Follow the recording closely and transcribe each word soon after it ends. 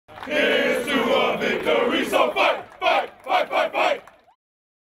So fight, fight, fight, fight, fight.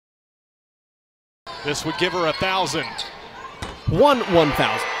 This would give her 1,000.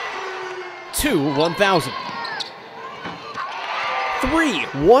 1,000. 2 1,000. 3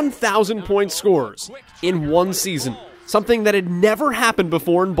 1,000-point scores in one season. Something that had never happened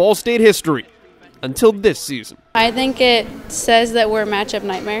before in Ball State history until this season. I think it says that we're a matchup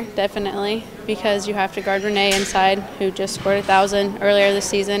nightmare, definitely, because you have to guard Renee inside, who just scored 1,000 earlier this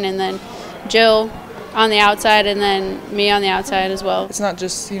season, and then Jill on the outside, and then me on the outside as well. It's not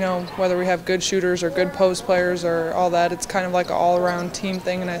just, whether we have good shooters or good post players or all that. It's kind of like an all-around team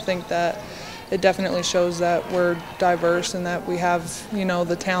thing, and I think that it definitely shows that we're diverse and that we have,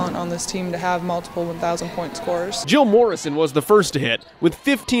 the talent on this team to have multiple 1,000-point scorers. Jill Morrison was the first to hit with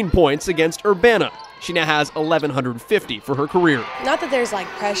 15 points against Urbana. She now has 1,150 for her career. Not that there's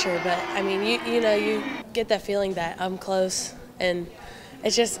pressure, but I mean, you get that feeling that I'm close, and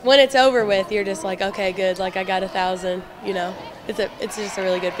it's just when it's over with, you're just like, okay, good, I got 1,000. It's just a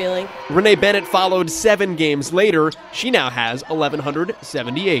really good feeling. Renee Bennett followed 7 games later. She now has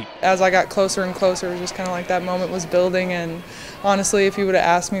 1,178. As I got closer and closer, it was just kind of like that moment was building, and honestly, if you would have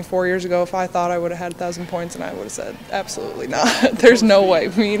asked me 4 years ago if I thought I would have had 1,000 points, and I would have said, absolutely not. There's no way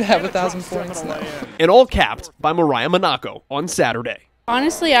for me to have 1,000 points, no. And all capped by Mariah Monaco on Saturday.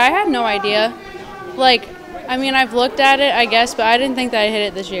 Honestly, I had no idea. I've looked at it, I guess, but I didn't think that I'd hit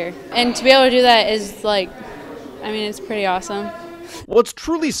it this year. And to be able to do that is, it's pretty awesome. What's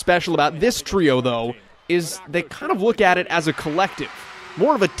truly special about this trio, though, is they kind of look at it as a collective,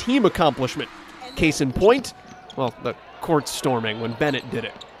 more of a team accomplishment. Case in point, the court storming when Bennett did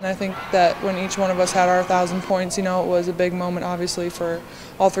it. And I think that when each one of us had our 1,000 points, it was a big moment, obviously, for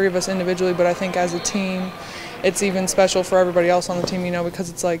all 3 of us individually, but I think as a team, it's even special for everybody else on the team,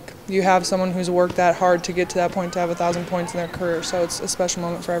 because it's like you have someone who's worked that hard to get to that point to have 1,000 points in their career, so it's a special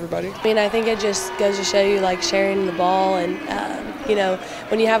moment for everybody. I think it just goes to show you, sharing the ball, and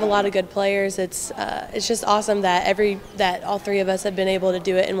when you have a lot of good players, it's just awesome that all 3 of us have been able to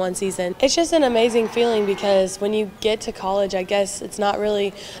do it in one season. It's just an amazing feeling, because when you get to college, I guess it's not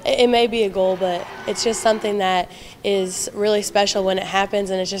really, it may be a goal, but it's just something that is really special when it happens,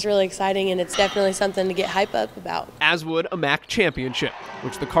 and it's just really exciting, and it's definitely something to get hype up about. As would a MAC championship,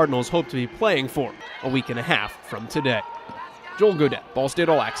 which the Cardinals hope to be playing for a week and a half from today. Joel Godet, Ball State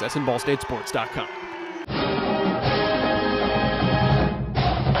All Access and BallStateSports.com.